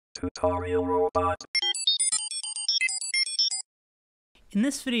Tutorial Robot. In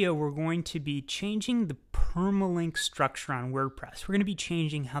this video, we're going to be changing the permalink structure on WordPress. We're going to be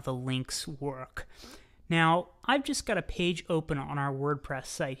changing how the links work. Now, I've just got a page open on our WordPress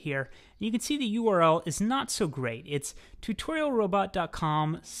site here. And you can see the URL is not so great. It's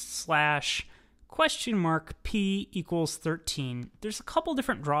tutorialrobot.com/?p=13. There's a couple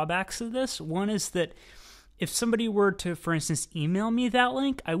different drawbacks to this. One is that if somebody were to, for instance, email me that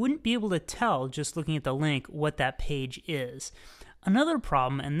link, I wouldn't be able to tell just looking at the link what that page is. Another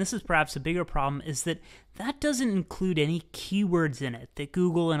problem, and this is perhaps a bigger problem, is that that doesn't include any keywords in it that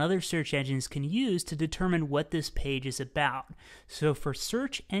Google and other search engines can use to determine what this page is about. So for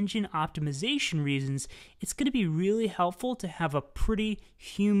search engine optimization reasons, it's going to be really helpful to have a pretty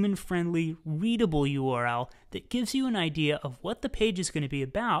human-friendly, readable URL that gives you an idea of what the page is going to be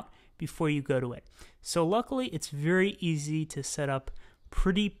about before you go to it. So luckily, it's very easy to set up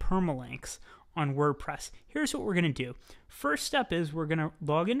pretty permalinks on WordPress. Here's what we're going to do. First step is we're going to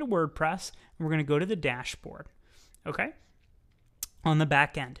log into WordPress and we're going to go to the dashboard, okay, on the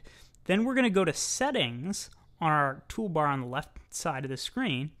back end. Then we're going to go to settings on our toolbar on the left side of the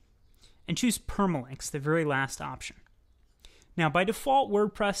screen and choose permalinks, the very last option. Now, by default,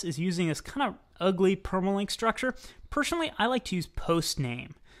 WordPress is using this kind of ugly permalink structure. Personally, I like to use post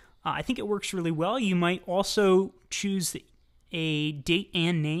name. I think it works really well. You might also choose a date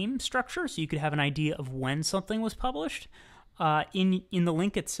and name structure, so you could have an idea of when something was published in the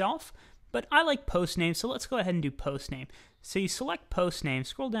link itself. But I like post name, so let's go ahead and do post name. So you select post name,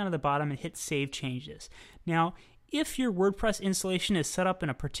 scroll down to the bottom, and hit Save Changes. Now, if your WordPress installation is set up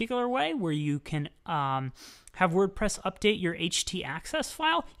in a particular way where you can have WordPress update your htaccess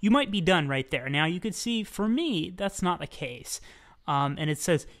file, you might be done right there. Now, you could see, for me, that's not the case. And it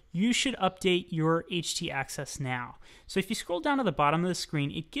says, you should update your htaccess now. So if you scroll down to the bottom of the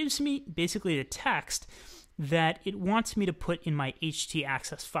screen, it gives me basically the text that it wants me to put in my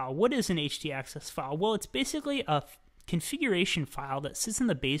htaccess file. What is an htaccess file? Well, it's basically a configuration file that sits in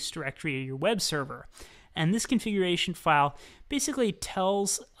the base directory of your web server. And this configuration file basically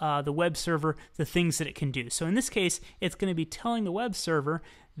tells the web server the things that it can do. So in this case, it's going to be telling the web server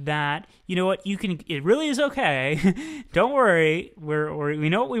that, you know what, it really is okay. Don't worry, we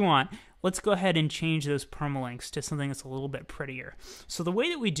know what we want. Let's go ahead and change those permalinks to something that's a little bit prettier. So the way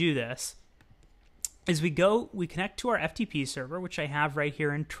that we do this is we connect to our FTP server, which I have right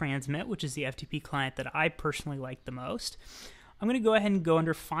here in Transmit, which is the FTP client that I personally like the most. I'm going to go ahead and go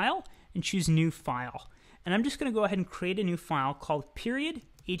under File and choose New File. And I'm just going to go ahead and create a new file called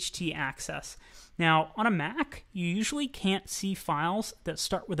 .htaccess. Now, on a Mac, you usually can't see files that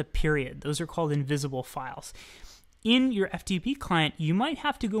start with a period. Those are called invisible files. In your FTP client, you might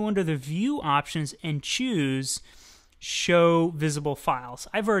have to go under the View options and choose Show Visible Files.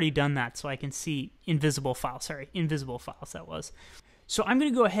 I've already done that, so I can see invisible files. Sorry, invisible files, that was. So I'm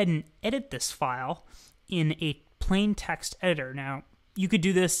going to go ahead and edit this file in a plain text editor. Now, you could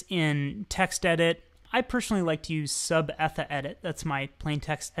do this in TextEdit. I personally like to use sub-etha-edit. That's my plain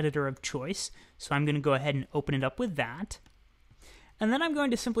text editor of choice. So I'm going to go ahead and open it up with that. And then I'm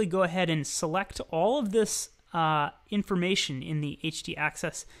going to simply go ahead and select all of this information in the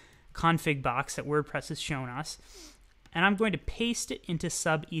htaccess config box that WordPress has shown us. And I'm going to paste it into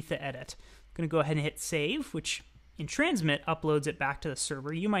sub-etha-edit. I'm going to go ahead and hit Save, which in Transmit uploads it back to the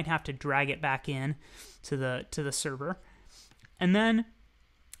server. You might have to drag it back in to the server. And then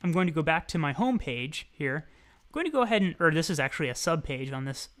I'm going to go back to my home page here. I'm going to go ahead or this is actually a sub page on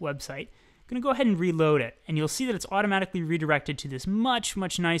this website. I'm going to go ahead and reload it, and you'll see that it's automatically redirected to this much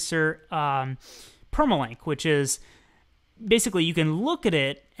nicer permalink, which is basically you can look at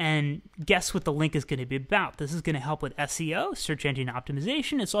it and guess what the link is going to be about. This is going to help with SEO, search engine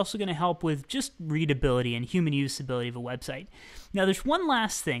optimization. It's also going to help with just readability and human usability of a website. Now, there's one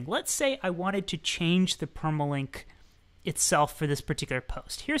last thing. Let's say I wanted to change the permalink itself for this particular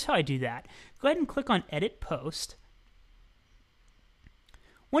post. Here's how I do that. Go ahead and click on Edit Post.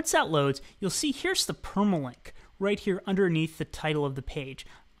 Once that loads, you'll see here's the permalink right here underneath the title of the page.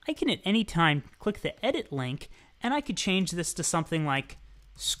 I can at any time click the Edit link, and I could change this to something like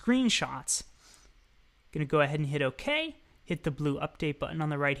screenshots. I'm going to go ahead and hit OK, hit the blue Update button on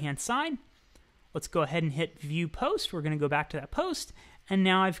the right-hand side. Let's go ahead and hit View Post. We're going to go back to that post, and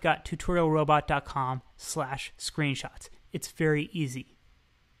now I've got tutorialrobot.com/screenshots. It's very easy.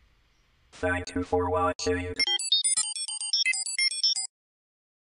 Thank you for watching.